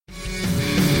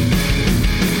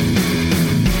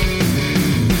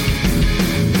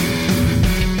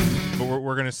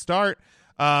to start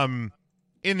in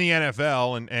the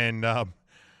NFL, and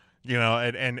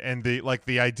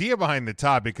the idea behind the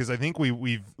top, because I think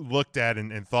we've looked at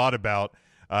and thought about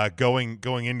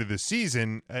going into the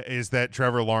season is that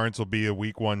Trevor Lawrence will be a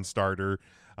week 1 starter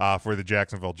for the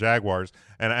Jacksonville Jaguars,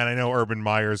 and I know Urban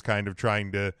Meyer is kind of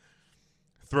trying to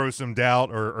throw some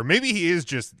doubt, or maybe he is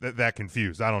just that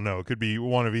confused. I don't know. It could be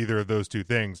one of either of those two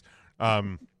things.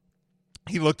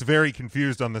 He looked very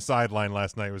confused on the sideline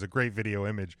last night. It was a great video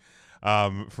image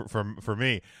for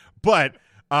me. But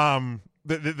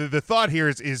the thought here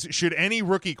is should any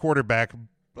rookie quarterback,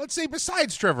 let's say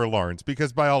besides Trevor Lawrence,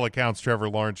 because by all accounts Trevor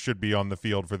Lawrence should be on the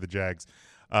field for the Jags,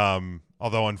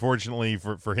 although unfortunately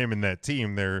for him and that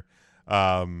team,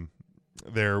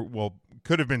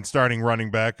 could have been starting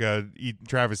running back.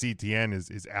 Travis Etienne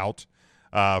is out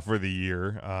for the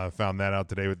year. Found that out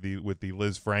today with the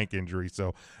Liz Frank injury.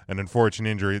 So an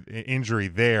unfortunate injury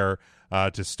there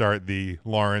to start the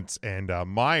Lawrence and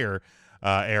Meyer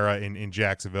era in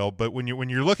Jacksonville. But when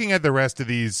you're looking at the rest of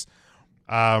these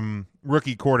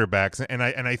rookie quarterbacks, and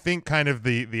I think kind of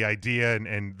the idea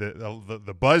and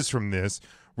the buzz from this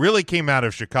really came out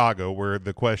of Chicago, where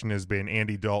the question has been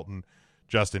Andy Dalton,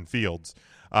 Justin Fields.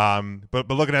 But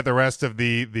looking at the rest of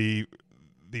the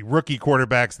rookie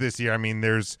quarterbacks this year, I mean,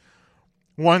 there's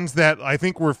ones that I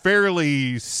think were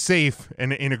fairly safe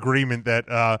and in agreement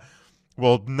that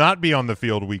will not be on the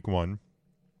field week 1,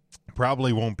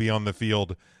 probably won't be on the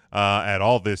field at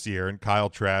all this year. And Kyle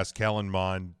Trask, Kellen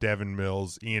Mond, Devin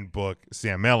Mills, Ian Book,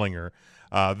 Sam Ellinger.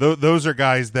 Those are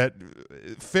guys that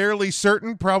fairly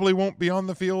certain probably won't be on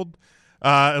the field,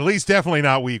 at least definitely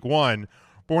not week 1.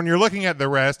 But when you're looking at the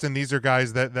rest, and these are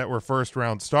guys that were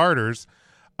first-round starters,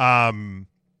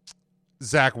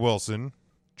 Zach Wilson,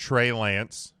 Trey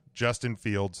Lance, Justin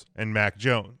Fields, and Mac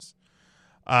Jones.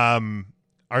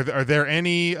 Are there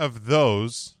any of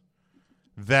those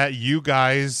that you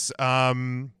guys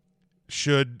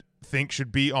should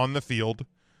be on the field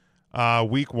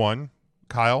week 1?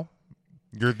 Kyle,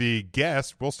 you're the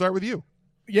guest. We'll start with you.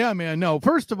 Yeah, man. No,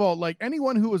 first of all, like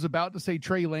anyone who was about to say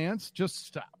Trey Lance, just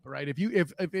stop, right?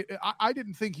 I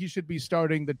didn't think he should be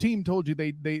starting. The team told you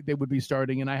they would be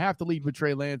starting, and I have to lead with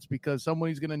Trey Lance because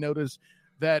somebody's going to notice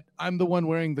that I'm the one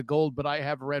wearing the gold, but I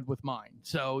have red with mine.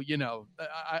 So,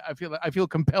 I feel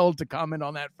compelled to comment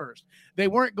on that first. They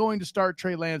weren't going to start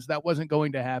Trey Lance. That wasn't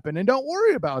going to happen. And don't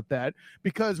worry about that,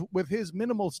 because with his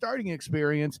minimal starting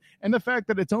experience and the fact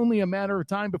that it's only a matter of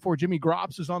time before Jimmy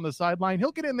Grops is on the sideline,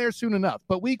 he'll get in there soon enough.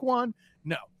 But week 1,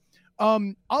 no.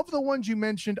 Of the ones you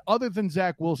mentioned, other than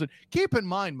Zach Wilson, keep in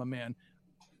mind, my man,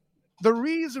 the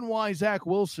reason why Zach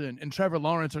Wilson and Trevor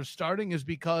Lawrence are starting is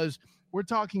because we're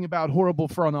talking about horrible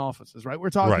front offices, right?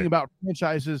 We're talking about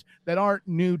franchises that aren't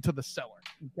new to the cellar,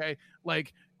 okay?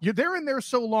 Like, they're in there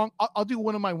so long. I'll do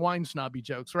one of my wine snobby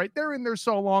jokes, right? They're in there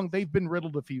so long, they've been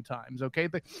riddled a few times, okay?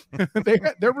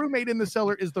 Their roommate in the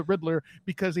cellar is the Riddler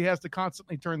because he has to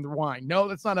constantly turn the wine. No,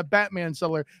 that's not a Batman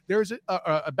cellar. There's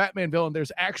a Batman villain.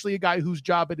 There's actually a guy whose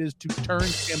job it is to turn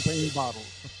champagne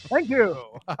bottles. Thank you.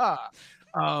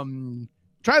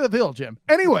 Try the pill, Jim.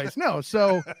 Anyways, no.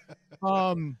 So,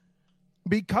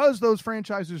 because those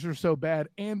franchises are so bad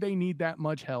and they need that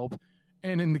much help,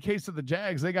 and in the case of the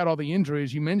Jags, they got all the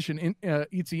injuries you mentioned.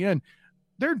 Etienne,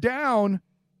 they're down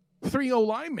 3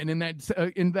 linemen in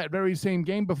that very same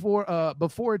game before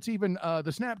it's even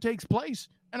the snap takes place,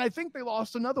 and I think they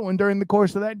lost another one during the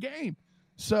course of that game.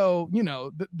 So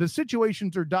the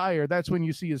situations are dire. That's when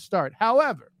you see a start.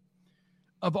 However,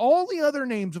 of all the other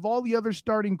names, of all the other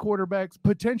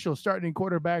potential starting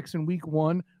quarterbacks in week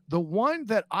 1, the one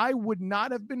that I would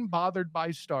not have been bothered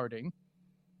by starting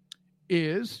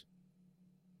is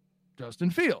Justin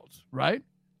Fields, right?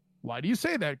 Why do you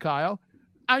say that, Kyle?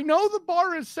 I know the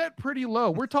bar is set pretty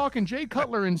low. We're talking Jay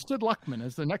Cutler and Sid Luckman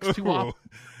as the next two options.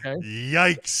 Okay?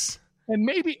 Yikes. And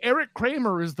maybe Eric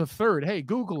Kramer is the third. Hey,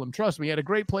 Google him. Trust me, he had a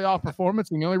great playoff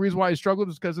performance. And the only reason why he struggled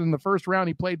is because in the first round,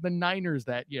 he played the Niners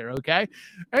that year. Okay.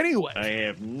 Anyway. I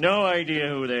have no idea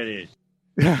who that is.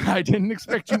 I didn't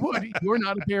expect you would. You're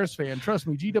not a Bears fan. Trust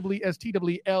me.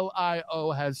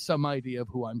 GWSTWLIO has some idea of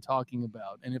who I'm talking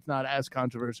about. And if not, ask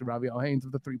Controversy Raviel Haynes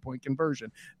of the 3-point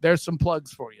conversion. There's some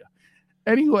plugs for you.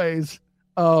 Anyways,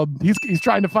 he's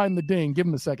trying to find the ding. Give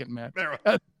him a second, Matt.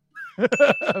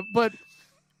 But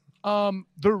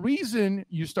the reason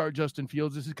you start Justin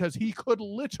Fields is because he could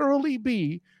literally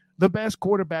be the best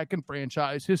quarterback in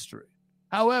franchise history.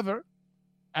 However,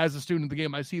 as a student of the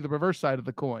game, I see the reverse side of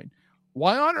the coin.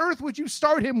 Why on earth would you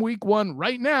start him week 1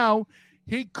 right now?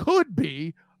 He could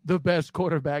be the best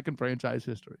quarterback in franchise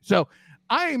history. So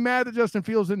I ain't mad that Justin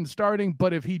Fields isn't starting,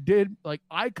 but if he did, like,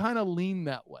 I kind of lean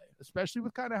that way, especially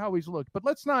with kind of how he's looked. But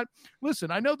let's not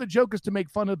listen. I know the joke is to make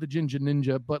fun of the Ginger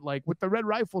Ninja, but like with the Red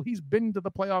Rifle, he's been to the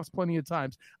playoffs plenty of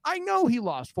times. I know he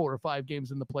lost 4 or 5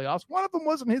 games in the playoffs. One of them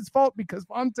wasn't his fault because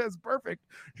Vontaze Perfect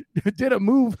did a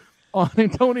move on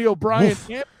Antonio Bryant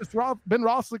and Ben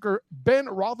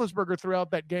Roethlisberger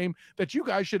throughout that game that you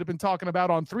guys should have been talking about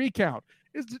on 3 count.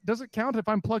 Does it count if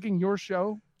I'm plugging your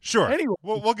show? Sure. Anyway,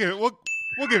 we'll give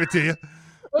it to you.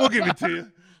 We'll give it to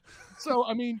you. So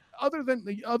I mean, other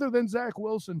than Zach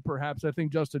Wilson, perhaps I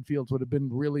think Justin Fields would have been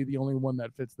really the only one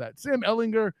that fits that. Sam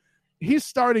Ehlinger, he's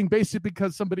starting basically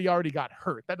because somebody already got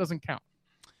hurt. That doesn't count.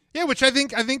 Yeah, which I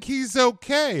think he's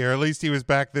okay, or at least he was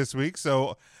back this week.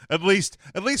 So at least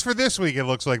for this week, it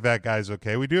looks like that guy's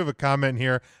okay. We do have a comment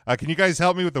here. Can you guys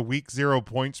help me with the week 0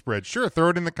 point spread? Sure, throw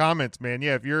it in the comments, man.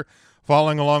 Yeah, if you're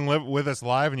following along with us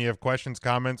live and you have questions,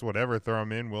 comments, whatever, throw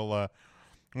them in.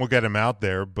 We'll get them out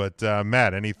there. But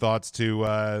Matt, any thoughts to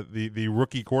the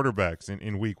rookie quarterbacks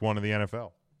in week 1 of the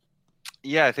NFL?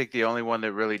 Yeah, I think the only one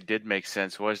that really did make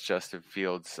sense was Justin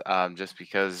Fields, just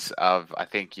because of, I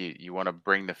think you want to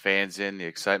bring the fans in, the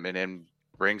excitement in,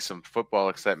 bring some football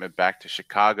excitement back to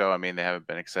Chicago. I mean, they haven't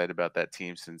been excited about that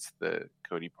team since the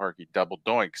Cody Parkey double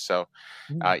doink. So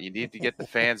you need to get the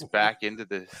fans back into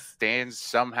the stands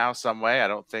somehow, some way. I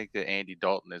don't think that Andy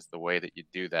Dalton is the way that you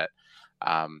do that,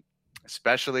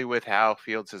 especially with how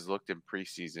Fields has looked in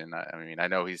preseason. I mean, I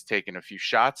know he's taken a few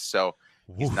shots, so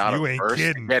he's not averse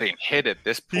to getting hit at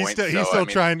this point.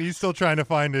 He's still trying to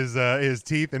find his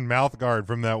teeth and mouth guard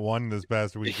from that one this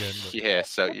past weekend. Yeah,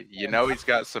 so he's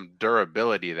got some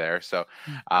durability there. So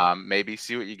maybe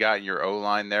see what you got in your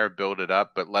O-line there, build it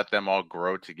up, but let them all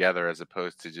grow together as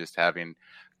opposed to just having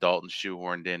Dalton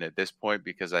shoehorned in at this point,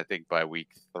 because I think by week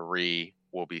 3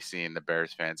 we'll be seeing the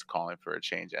Bears fans calling for a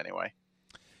change anyway.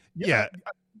 Yeah.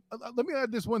 Let me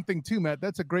add this one thing too, Matt.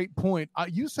 That's a great point.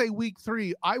 You say week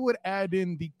 3. I would add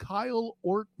in the Kyle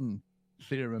Orton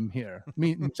theorem here.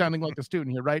 Sounding like a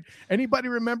student here, right? Anybody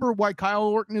remember why Kyle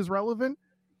Orton is relevant?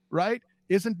 Right?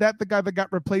 Isn't that the guy that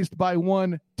got replaced by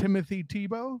one Timothy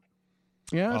Tebow?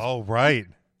 Yeah. Oh, right.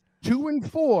 2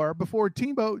 and 4 before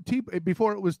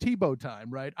before it was Tebow time,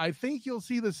 right? I think you'll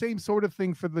see the same sort of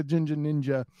thing for the Ginger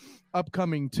Ninja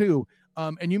upcoming too.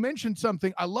 And you mentioned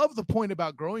something. I love the point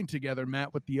about growing together,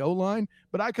 Matt, with the O-line.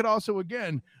 But I could also,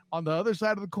 again, on the other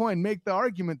side of the coin, make the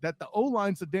argument that the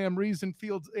O-line's the damn reason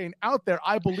Fields ain't out there.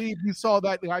 I believe you saw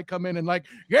that guy come in and like,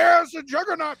 yeah, it's a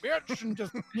juggernaut, bitch, and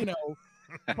just,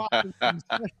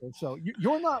 special. So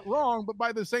you're not wrong, but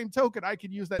by the same token, I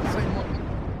could use that same line.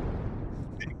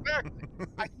 Exactly.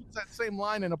 I could use that same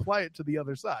line and apply it to the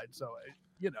other side. So,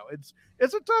 it's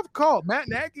a tough call. Matt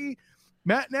Nagy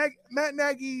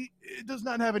does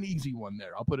not have an easy one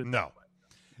there. I'll put it that way.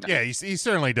 Yeah, he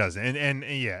certainly doesn't. And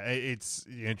yeah, it's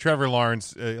Trevor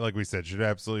Lawrence, like we said, should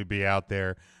absolutely be out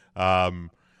there.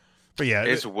 But yeah,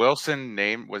 is Wilson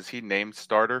was he named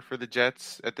starter for the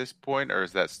Jets at this point, or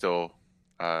is that still?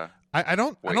 I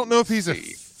don't know if he's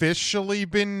officially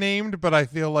been named, but I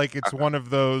feel like it's one of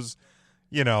those,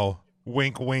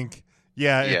 wink, wink.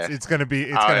 Yeah, it's going to be.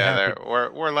 It's going to happen.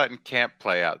 We're letting camp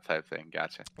play out type thing.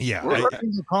 Gotcha. Yeah, we're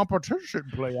letting the competition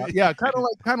play out. Yeah, kind of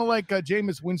like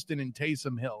Jameis Winston and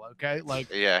Taysom Hill. Okay, like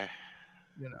yeah,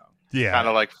 yeah, kind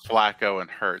of like Flacco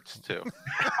and Hurts too.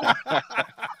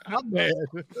 Not bad.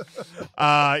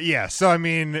 Yeah. So I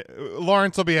mean,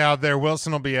 Lawrence will be out there.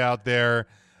 Wilson will be out there.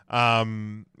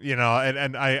 And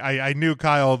I knew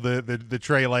Kyle the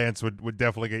Trey Lance would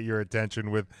definitely get your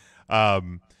attention with.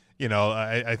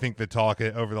 I think the talk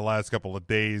over the last couple of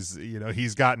days,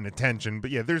 he's gotten attention, but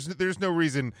yeah, there's no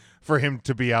reason for him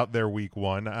to be out there week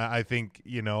 1. I think,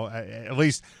 at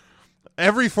least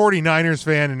every 49ers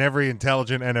fan and every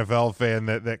intelligent NFL fan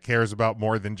that cares about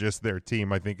more than just their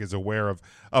team, I think is aware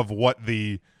of what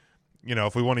the,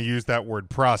 if we want to use that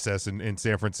word, process in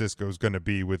San Francisco is going to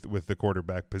be with the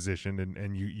quarterback position.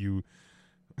 And you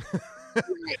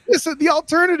Listen, the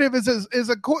alternative is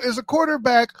a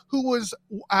quarterback who was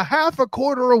a half a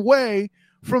quarter away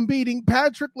from beating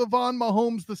Patrick LaVon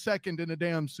Mahomes II in a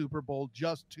damn Super Bowl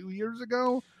just 2 years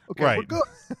ago. Okay, right. We're good.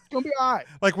 It's gonna be all right.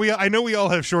 Like I know we all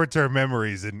have short-term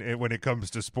memories when it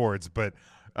comes to sports, but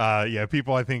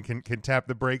people I think can tap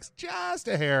the brakes just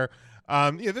a hair.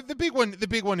 The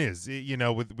big one is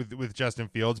with Justin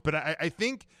Fields, but I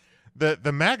think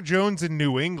the Mac Jones in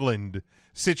New England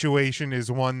situation is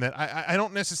one that I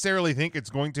don't necessarily think it's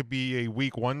going to be a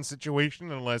week 1 situation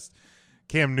unless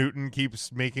Cam Newton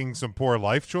keeps making some poor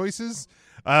life choices,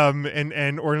 or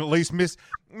at least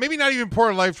maybe not even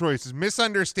poor life choices,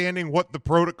 misunderstanding what the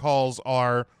protocols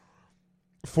are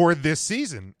for this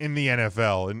season in the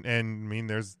NFL. And I mean,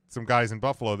 there's some guys in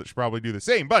Buffalo that should probably do the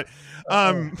same, but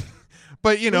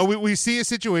we see a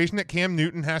situation that Cam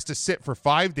Newton has to sit for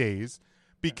 5 days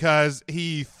because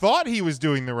he thought he was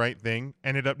doing the right thing,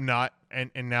 ended up not, and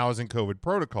now is in COVID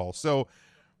protocol. So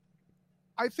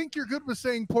I think you're good with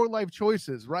saying poor life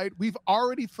choices, right? We've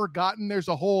already forgotten there's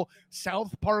a whole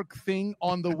South Park thing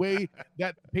on the way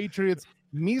that Patriots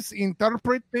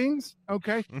misinterpret things.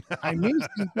 Okay, I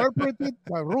misinterpreted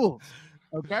the rules.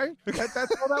 Okay,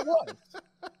 that's all that was.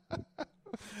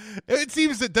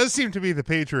 It does seem to be the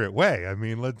Patriot way. I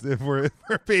mean, if we're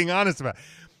being honest about it.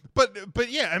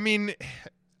 But yeah, I mean,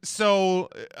 so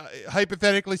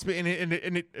hypothetically speaking,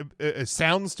 and it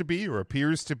sounds to be or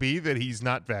appears to be that he's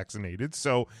not vaccinated.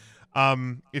 So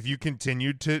if you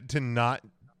continue to not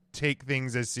take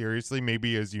things as seriously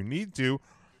maybe as you need to,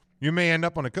 you may end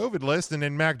up on a COVID list, and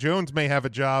then Mac Jones may have a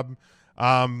job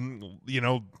long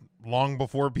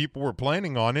before people were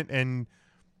planning on it, and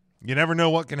you never know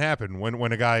what can happen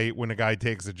when a guy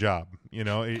takes a job.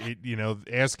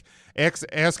 Ask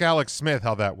Alex Smith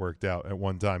how that worked out at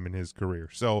one time in his career.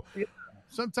 So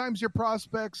sometimes your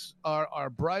prospects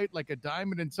are bright like a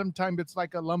diamond, and sometimes it's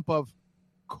like a lump of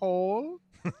coal.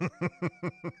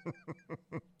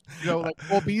 Like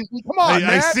Cole Beasley. Come on,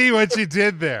 I see what you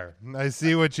did there.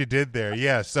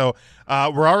 Yeah. So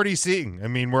we're already seeing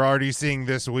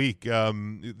this week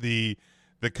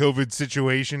the COVID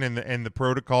situation and the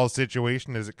protocol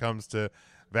situation as it comes to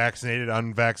vaccinated,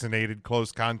 unvaccinated,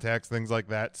 close contacts, things like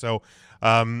that. So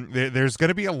there's going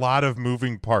to be a lot of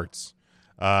moving parts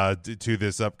to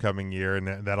this upcoming year,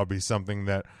 and that'll be something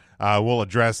that we'll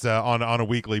address on a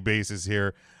weekly basis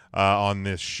here on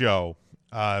this show.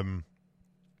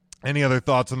 Any other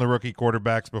thoughts on the rookie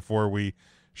quarterbacks before we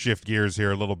shift gears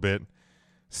here a little bit?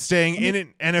 Staying in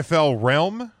an NFL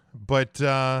realm, but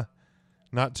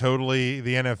not totally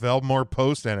the NFL, more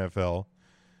post-NFL.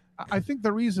 I think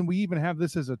the reason we even have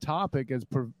this as a topic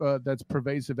that's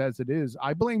pervasive as it is,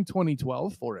 I blame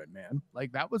 2012 for it, man.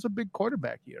 Like, that was a big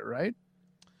quarterback year, right?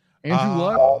 Andrew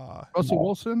Luck, Russell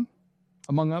Wilson,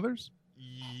 among others.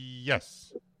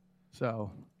 Yes. So,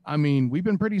 I mean, we've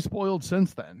been pretty spoiled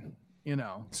since then.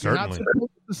 Certainly. You're not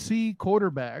supposed to see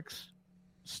quarterbacks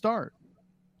start.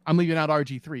 I'm leaving out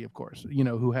RG3, of course,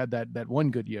 who had that one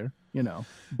good year,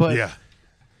 but yeah.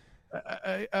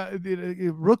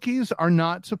 Rookies are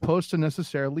not supposed to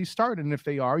necessarily start, and if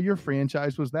they are, your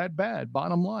franchise was that bad.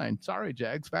 Bottom line, sorry,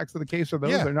 Jags. Facts of the case are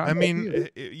those. Yeah, they're not. I mean,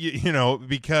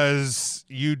 because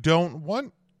you don't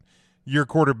want your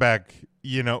quarterback,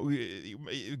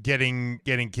 getting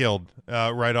killed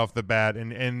right off the bat,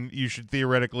 and you should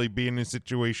theoretically be in a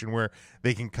situation where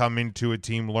they can come into a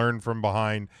team, learn from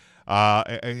behind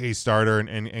a starter,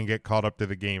 and get caught up to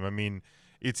the game. I mean,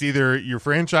 it's either your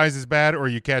franchise is bad or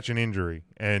you catch an injury,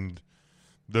 and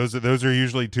those are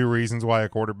usually two reasons why a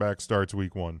quarterback starts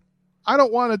week one. I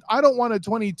don't want a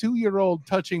 22-year-old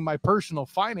touching my personal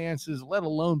finances, let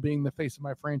alone being the face of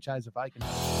my franchise if I can.